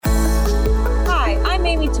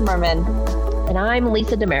Timmerman. And I'm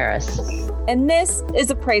Lisa Damaris. And this is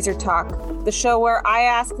Appraiser Talk, the show where I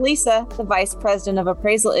ask Lisa, the Vice President of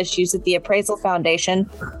Appraisal Issues at the Appraisal Foundation,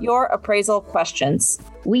 your appraisal questions.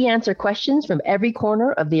 We answer questions from every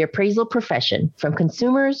corner of the appraisal profession, from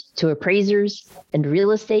consumers to appraisers and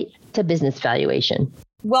real estate to business valuation.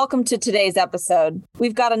 Welcome to today's episode.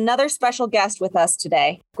 We've got another special guest with us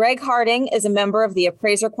today. Greg Harding is a member of the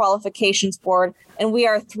Appraiser Qualifications Board, and we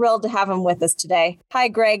are thrilled to have him with us today. Hi,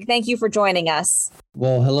 Greg. Thank you for joining us.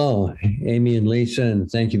 Well, hello, Amy and Lisa,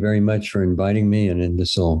 and thank you very much for inviting me. And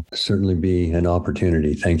this will certainly be an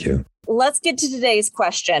opportunity. Thank you. Let's get to today's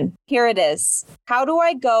question. Here it is. How do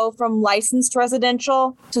I go from licensed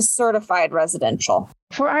residential to certified residential?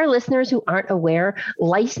 For our listeners who aren't aware,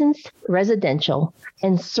 licensed residential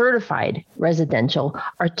and certified residential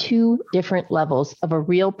are two different levels of a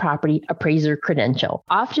real property appraiser credential.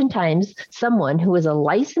 Oftentimes, someone who is a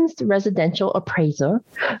licensed residential appraiser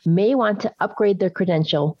may want to upgrade their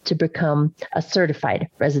credential to become a certified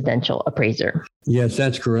residential appraiser. Yes,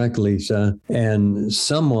 that's correct, Lisa. And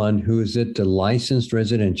someone who is at the licensed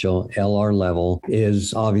residential LR level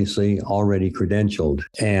is obviously already credentialed.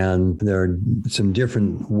 And there are some different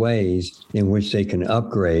ways in which they can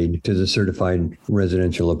upgrade to the certified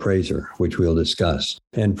residential appraiser, which we'll discuss.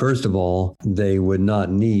 And first of all, they would not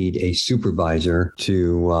need a supervisor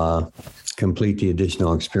to complete the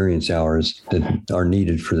additional experience hours that are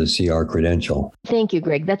needed for the CR credential. Thank you,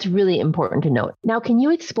 Greg. That's really important to note. Now, can you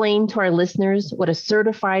explain to our listeners what a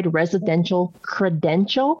certified residential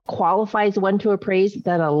credential qualifies one to appraise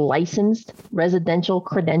that a licensed residential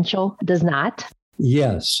credential does not?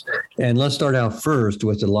 Yes. And let's start out first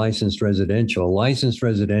with the licensed residential. Licensed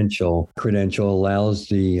residential credential allows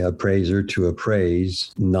the appraiser to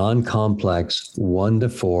appraise non-complex 1 to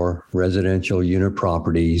 4 residential unit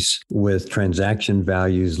properties with transaction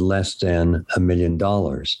values less than $1 million,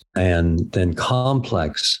 and then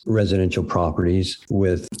complex residential properties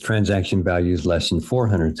with transaction values less than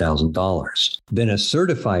 $400,000. Then a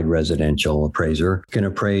certified residential appraiser can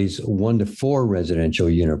appraise 1 to 4 residential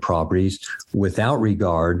unit properties without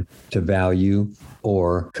regard to value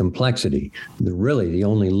or complexity. Really, the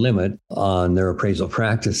only limit on their appraisal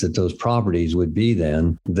practice at those properties would be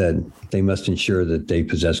then that they must ensure that they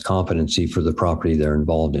possess competency for the property they're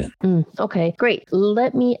involved in. Okay, great.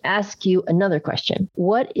 Let me ask you another question.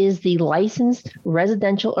 What is the licensed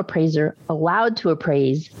residential appraiser allowed to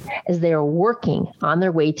appraise as they are working on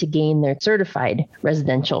their way to gain their certified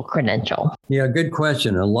residential credential? Yeah, good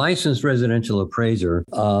question. A licensed residential appraiser,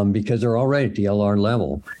 because they're already at the LR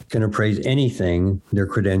level, can appraise anything their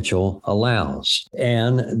credential allows.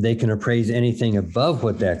 And they can appraise anything above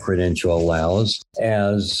what that credential allows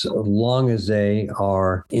as long as they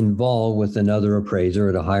are involved with another appraiser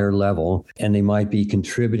at a higher level, and they might be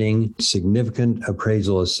contributing significant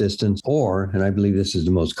appraisal assistance, or, and I believe this is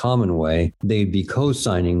the most common way, they'd be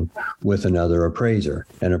co-signing with another appraiser,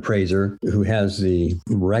 an appraiser who has the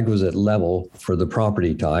requisite level for the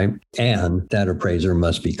property type, and that appraiser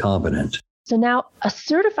must be competent. So now a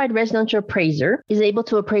certified residential appraiser is able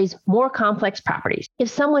to appraise more complex properties. If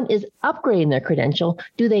someone is upgrading their credential,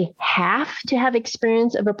 do they have to have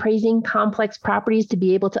experience of appraising complex properties to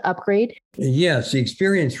be able to upgrade? Yes, the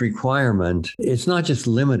experience requirement is not just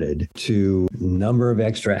limited to number of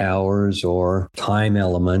extra hours or time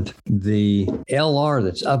element. The LR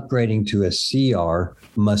that's upgrading to a CR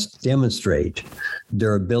must demonstrate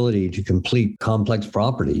their ability to complete complex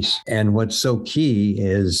properties. And what's so key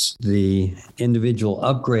is the individual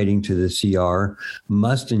upgrading to the CR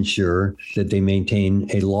must ensure that they maintain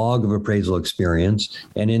a log of appraisal experience.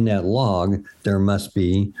 And in that log, there must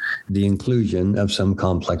be the inclusion of some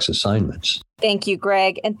complex assignments. Thank you,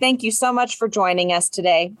 Greg. And thank you so much for joining us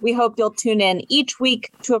today. We hope you'll tune in each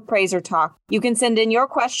week to Appraiser Talk. You can send in your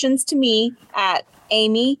questions to me at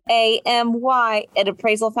Amy, AMY, at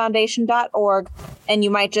appraisalfoundation.org, and you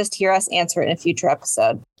might just hear us answer it in a future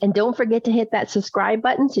episode. And don't forget to hit that subscribe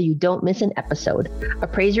button so you don't miss an episode.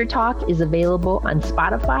 Appraiser Talk is available on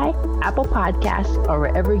Spotify, Apple Podcasts, or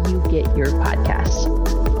wherever you get your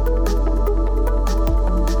podcasts.